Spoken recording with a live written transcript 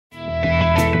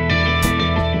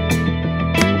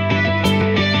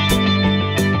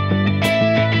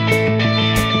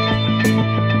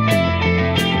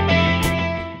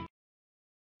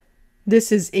This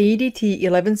is AEDT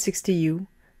 1160U,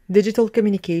 Digital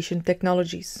Communication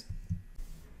Technologies.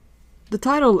 The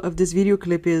title of this video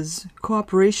clip is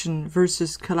Cooperation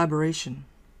versus Collaboration.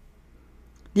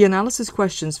 The analysis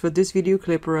questions for this video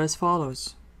clip are as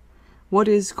follows. What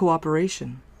is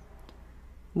cooperation?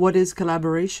 What is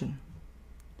collaboration?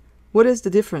 What is the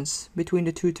difference between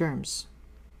the two terms?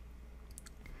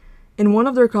 In one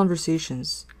of their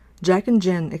conversations, Jack and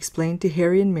Jen explained to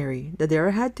Harry and Mary that there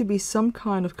had to be some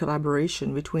kind of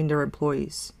collaboration between their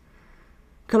employees.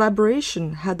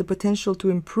 Collaboration had the potential to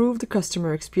improve the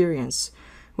customer experience,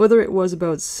 whether it was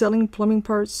about selling plumbing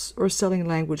parts or selling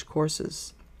language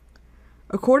courses.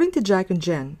 According to Jack and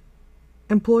Jen,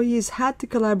 employees had to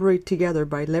collaborate together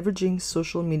by leveraging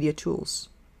social media tools.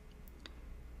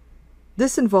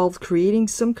 This involved creating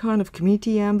some kind of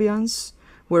community ambience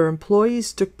where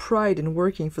employees took pride in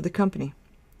working for the company.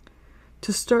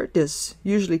 To start this,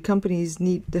 usually companies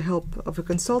need the help of a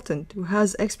consultant who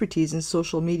has expertise in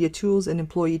social media tools and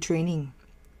employee training.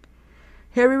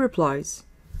 Harry replies,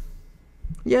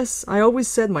 "Yes, I always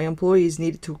said my employees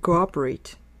needed to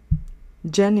cooperate."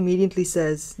 Jen immediately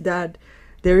says, "Dad,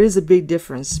 there is a big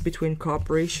difference between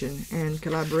cooperation and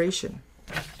collaboration."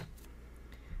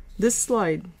 This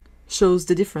slide shows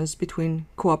the difference between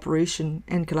cooperation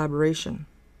and collaboration.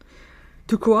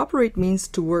 To cooperate means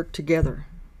to work together.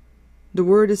 The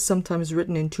word is sometimes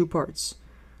written in two parts,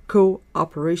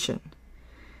 cooperation.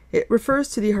 It refers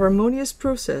to the harmonious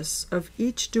process of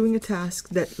each doing a task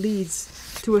that leads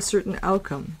to a certain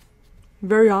outcome.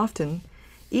 Very often,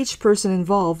 each person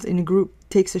involved in a group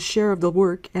takes a share of the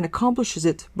work and accomplishes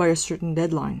it by a certain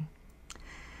deadline.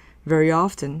 Very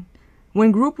often,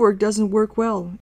 when group work doesn't work well,